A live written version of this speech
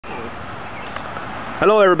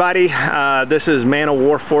Hello everybody, this is Man of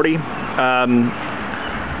War 40,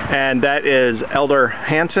 and that is Elder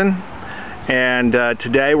Hansen, and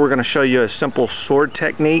today we're going to show you a simple sword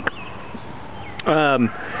technique. I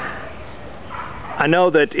know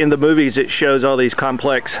that in the movies it shows all these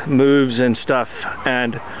complex moves and stuff,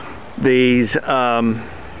 and these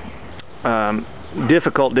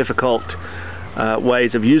difficult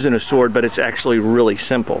ways of using a sword, but it's actually really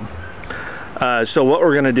simple. So what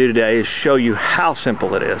we're going to do today is show you how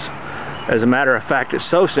simple it is. As a matter of fact, it's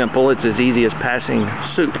so simple it's as easy as passing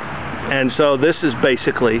soup. And so this is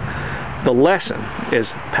basically the lesson, is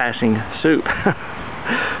passing soup.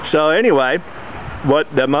 So anyway,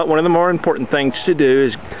 one of the more important things to do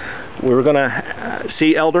is we're going to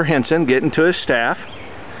see Elder Hansen get into his get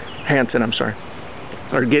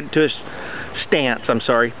into his stance. I'm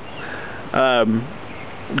sorry.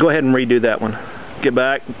 Go ahead and redo that one. Get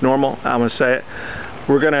back, normal, I'm going to say it.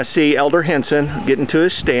 We're going to see Elder Hansen get into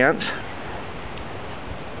his stance.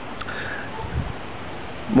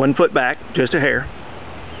 1 foot back, just a hair.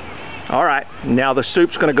 Alright, now the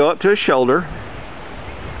soup's going to go up to his shoulder.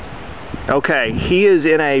 Okay, he is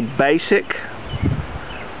in a basic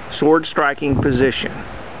sword striking position.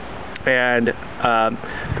 And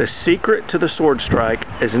the secret to the sword strike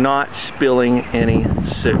is not spilling any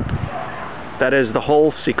soup. That is the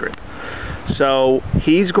whole secret. So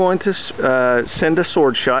he's going to send a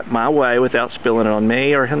sword shot my way without spilling it on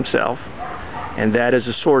me or himself, and that is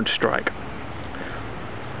a sword strike.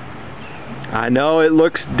 I know it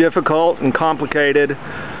looks difficult and complicated,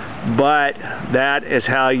 but that is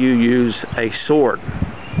how you use a sword.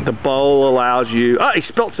 The bowl allows you... Oh, he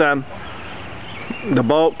spilled some! The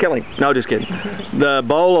bowl... Kill him. No, just kidding. The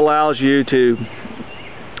bowl allows you to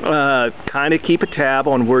kind of keep a tab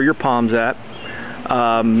on where your palm's at.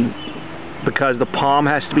 Because the palm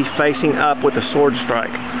has to be facing up with the sword strike.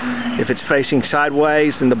 If it's facing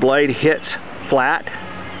sideways and the blade hits flat,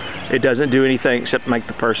 it doesn't do anything except make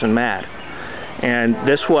the person mad. And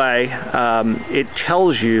this way, it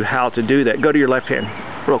tells you how to do that. Go to your left hand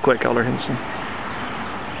real quick, Elder Hansen.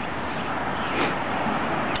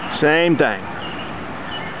 Same thing.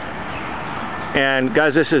 And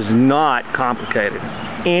guys, this is not complicated.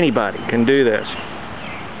 Anybody can do this.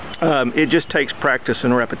 It just takes practice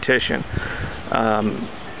and repetition.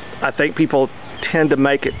 I think people tend to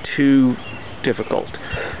make it too difficult.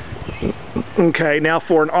 Okay, now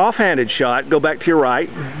for an offhanded shot, go back to your right.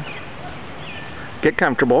 Get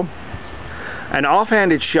comfortable. An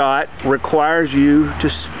offhanded shot requires you to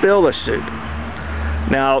spill the soup.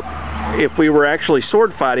 Now, if we were actually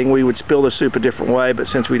sword fighting, we would spill the soup a different way, but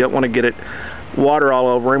since we don't want to get it water all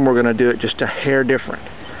over him, we're going to do it just a hair different.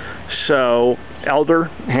 So Elder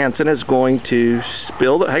Hansen is going to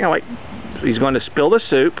spill the... Hang on, wait. He's going to spill the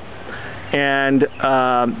soup, and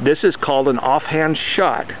this is called an offhand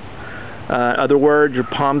shot. In other words, your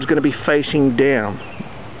palm's going to be facing down.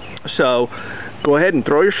 So go ahead and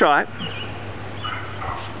throw your shot.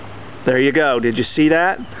 There you go. Did you see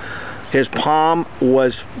that? His palm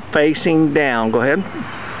was facing down. Go ahead.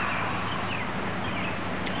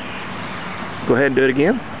 Go ahead and do it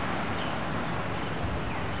again.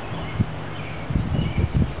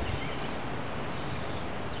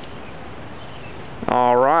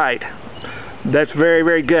 Alright, that's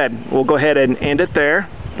very good. We'll go ahead and end it there.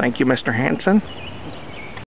 Thank you, Mr. Hansen.